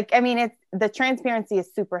the transparency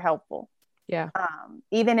is super helpful.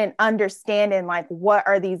 Even in understanding what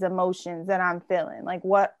are these emotions that I'm feeling,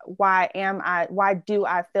 why do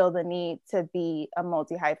I feel the need to be a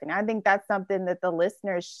multi-hyphen? I think that's something that the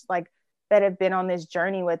listeners that have been on this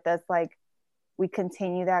journey with us, we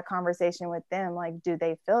continue that conversation with them. Do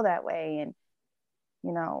they feel that way? And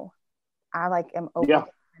I am open to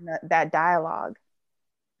that dialogue.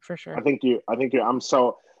 For sure. I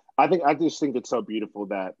just think it's so beautiful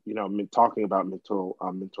that talking about mental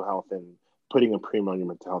health and putting a premium on your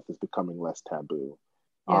mental health is becoming less taboo.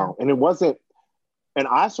 And it wasn't, and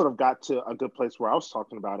I sort of got to a good place where I was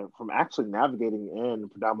talking about it from actually navigating in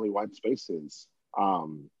predominantly white spaces.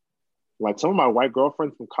 Like some of my white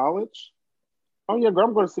girlfriends from college, oh yeah, girl,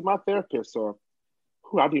 I'm going to see my therapist, or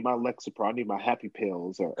I need my Lexapro, I need my happy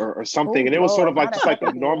pills, or something. And it was sort of just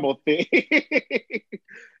a normal thing.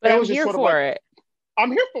 But I'm here for it.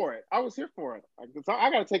 I'm here for it. I was here for it. I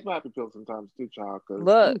got to take my happy pills sometimes too, child.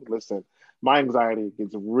 Look, listen, my anxiety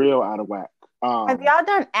gets real out of whack. Have y'all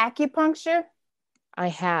done acupuncture? I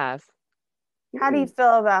have. How do you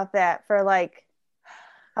feel about that? For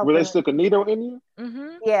will they stick a needle in you?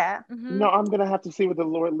 Yeah. No, I'm gonna have to see what the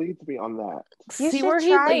Lord leads me on that. See where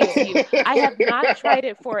He leads you. I have not tried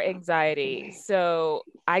it for anxiety. So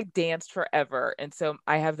I danced forever, and so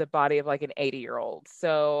I have the body of an 80-year-old.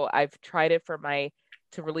 So I've tried it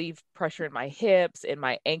to relieve pressure in my hips and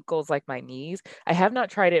my ankles, my knees. I have not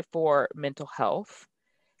tried it for mental health.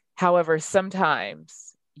 However,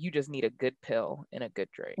 sometimes you just need a good pill and a good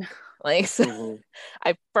drink.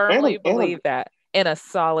 I firmly believe that. And a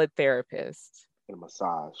solid therapist. And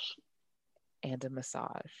a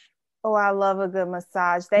massage. Oh, I love a good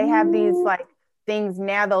massage. They have these things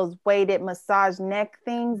now, those weighted massage neck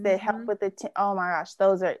things that help with oh my gosh,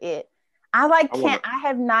 those are it. I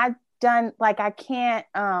have not done, I can't,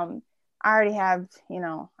 I already have,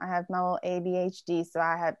 I have my little ADHD, so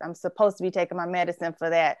I'm supposed to be taking my medicine for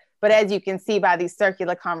that. But as you can see by these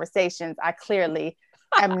circular conversations, I clearly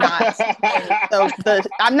am not.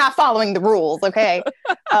 I'm not following the rules, okay?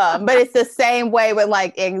 But it's the same way with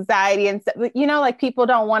anxiety and stuff. People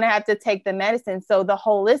don't want to have to take the medicine. So the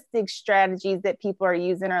holistic strategies that people are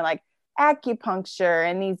using are acupuncture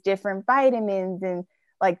and these different vitamins and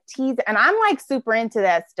teas. And I'm super into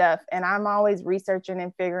that stuff. And I'm always researching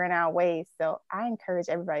and figuring out ways. So I encourage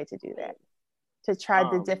everybody to do that, to try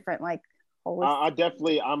the different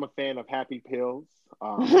holistic. I'm a fan of happy pills.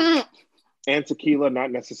 And tequila, not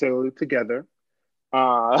necessarily together,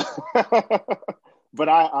 but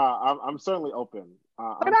I'm certainly open.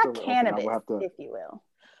 What about cannabis, if you will?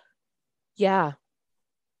 Yeah,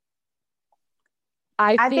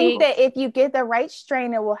 I think that if you get the right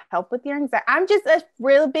strain, it will help with your anxiety. I'm just a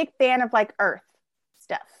real big fan of earth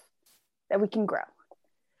stuff that we can grow.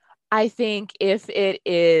 I think if it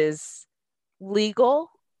is legal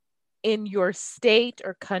in your state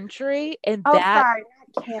or country, and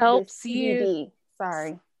helps you.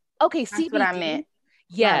 Sorry. Okay, that's CBD. What I meant.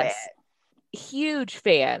 Yes, huge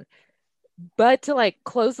fan. But to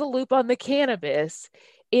close the loop on the cannabis,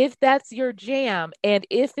 if that's your jam, and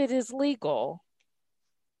if it is legal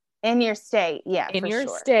in your state,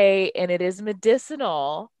 state, and it is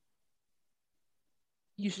medicinal,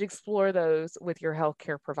 you should explore those with your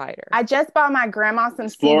healthcare provider. I just bought my grandma some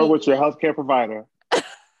explore CBD. With your healthcare provider.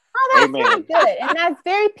 Oh, that's not good. And that's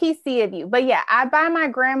very PC of you. But yeah, I buy my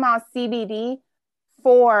grandma CBD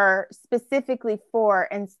specifically for,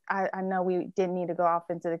 and I know we didn't need to go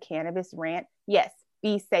off into the cannabis rant. Yes,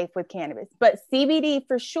 be safe with cannabis. But CBD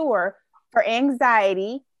for sure for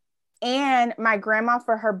anxiety, and my grandma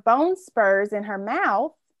for her bone spurs in her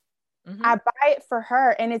mouth. I buy it for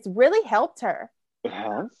her, and it's really helped her. It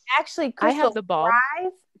has? Actually, Crystal, I have the bulb.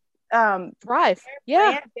 Thrive.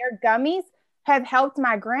 Yeah. Their gummies have helped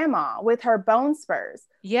my grandma with her bone spurs.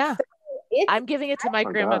 Yeah. So I'm giving it to my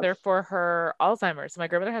grandmother for her Alzheimer's. My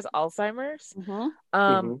grandmother has Alzheimer's.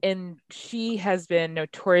 And she has been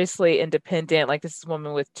notoriously independent. This is a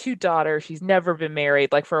woman with 2 daughters. She's never been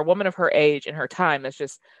married. For a woman of her age and her time, that's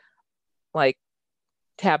just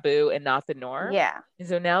taboo and not the norm. Yeah. And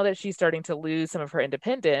so now that she's starting to lose some of her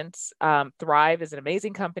independence, Thrive is an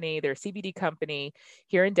amazing company. They're a CBD company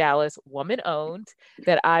here in Dallas, woman owned,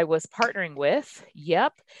 that I was partnering with.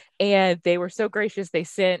 Yep. And they were so gracious. They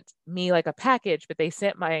sent me like a package, but they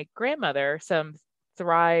sent my grandmother some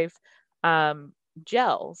Thrive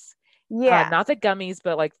gels. Yeah. Not the gummies,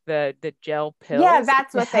 but like the gel pills. Yeah,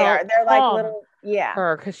 that's what they are. They're like little,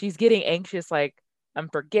 her, because she's getting anxious, like, I'm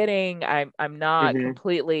forgetting, I'm not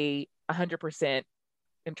completely 100%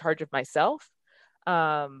 in charge of myself.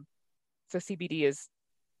 So CBD is,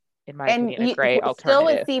 in my opinion, a great alternative. Still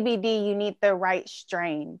with CBD, you need the right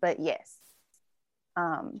strain, but yes.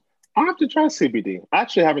 I'll have to try CBD. I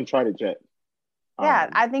actually haven't tried it yet. Yeah,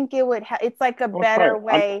 I think it would. It's like a better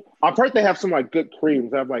way. I've heard they have some like good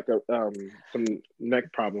creams. I have like some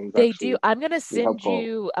neck problems. They do. I'm gonna send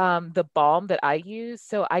you the balm that I use.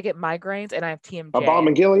 So I get migraines and I have TMJ. A balm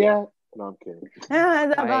in Gilead? No, I'm kidding.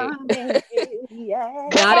 Not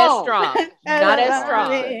as strong. Not as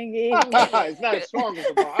strong. It's not as strong as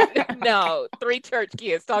a balm. No, 3 church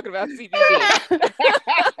kids talking about CBD.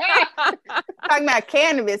 Talking about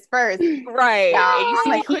cannabis first. Right. And you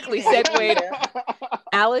see me quickly segued.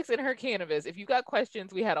 Alex and her cannabis. If you got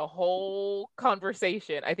questions, we had a whole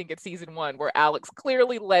conversation, I think it's season 1, where Alex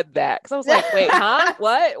clearly led that. Because I was like, wait, huh?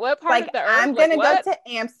 What part like, of the earth? I'm going to go to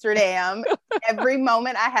Amsterdam every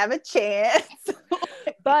moment I have a chance.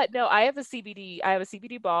 But no, I have a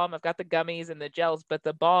CBD balm. I've got the gummies and the gels, but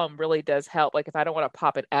the balm really does help. Like if I don't want to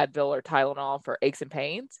pop an Advil or Tylenol for aches and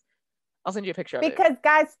pains, I'll send you a picture of it. Because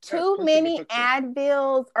guys, too many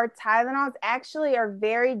Advils or Tylenols actually are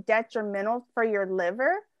very detrimental for your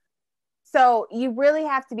liver. So you really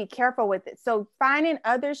have to be careful with it. So finding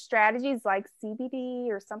other strategies like CBD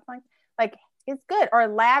or something like it's good, or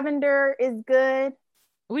lavender is good.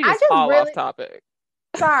 We just fall off topic.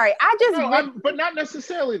 Sorry, but not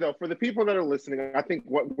necessarily though. For the people that are listening, I think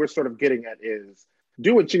what we're sort of getting at is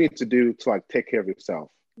do what you need to do to like take care of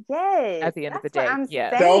yourself. Yes. At the end of the day,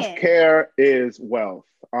 yes. Self-care is wealth.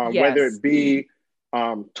 Yes. Whether it be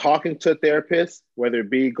talking to a therapist, whether it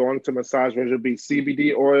be going to massage, whether it be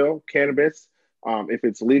CBD oil, cannabis, if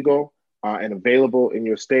it's legal and available in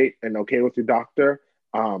your state and okay with your doctor.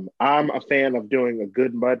 I'm a fan of doing a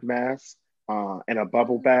good mud mask and a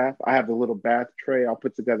bubble bath. I have a little bath tray. I'll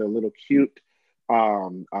put together a little cute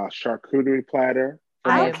charcuterie platter.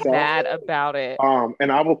 I am mad about it.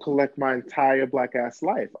 And I will collect my entire black ass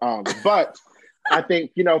life. But I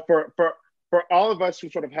think, for all of us who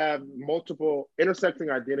sort of have multiple intersecting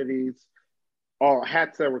identities, all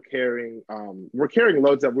hats that we're carrying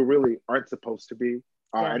loads that we really aren't supposed to be.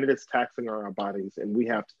 And it is taxing on our bodies, and we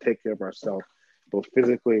have to take care of ourselves both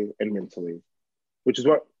physically and mentally, which is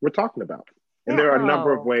what we're talking about. And there are a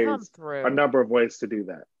number of ways to do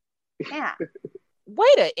that. Yeah. Way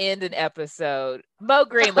to end an episode. Mo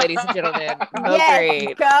Greene, ladies and gentlemen. Mo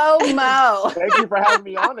Greene. Go Mo. Thank you for having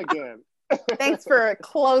me on again. Thanks for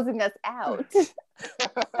closing us out. So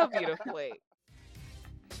beautifully.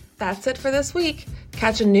 That's it for this week.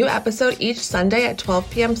 Catch a new episode each Sunday at 12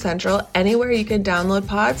 p.m. Central anywhere you can download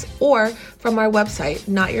pods or from our website,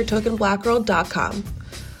 notyourtokenblackgirl.com.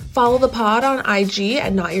 Follow the pod on IG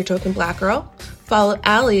at notyourtokenblackgirl. Follow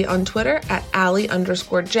Allie on Twitter at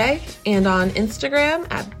Allie_J and on Instagram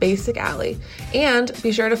at BasicAllie. And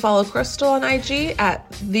be sure to follow Crystal on IG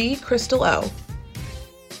at TheCrystalO.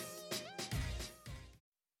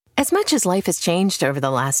 As much as life has changed over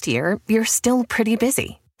the last year, you're still pretty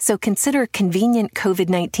busy. So consider convenient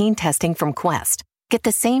COVID-19 testing from Quest. Get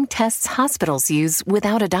the same tests hospitals use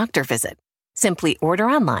without a doctor visit. Simply order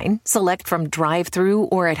online, select from drive-through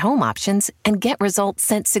or at-home options, and get results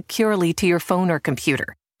sent securely to your phone or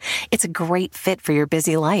computer. It's a great fit for your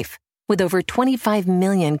busy life. With over 25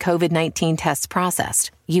 million COVID-19 tests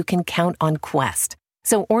processed, you can count on Quest.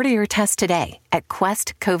 So order your test today at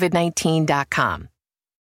questcovid19.com.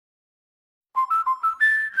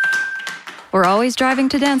 We're always driving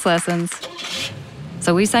to dance lessons.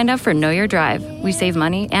 So we signed up for Know Your Drive. We save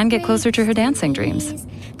money and get closer to her dancing dreams.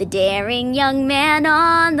 The daring young man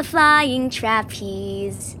on the flying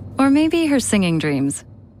trapeze. Or maybe her singing dreams.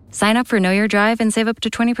 Sign up for Know Your Drive and save up to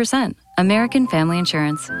 20%. American Family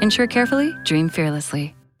Insurance. Insure carefully, dream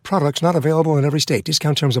fearlessly. Products not available in every state.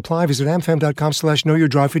 Discount terms apply. Visit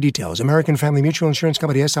amfam.com/knowyourdrive for details. American Family Mutual Insurance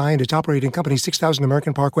Company, SI, and its operating company, 6000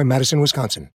 American Parkway, Madison, Wisconsin.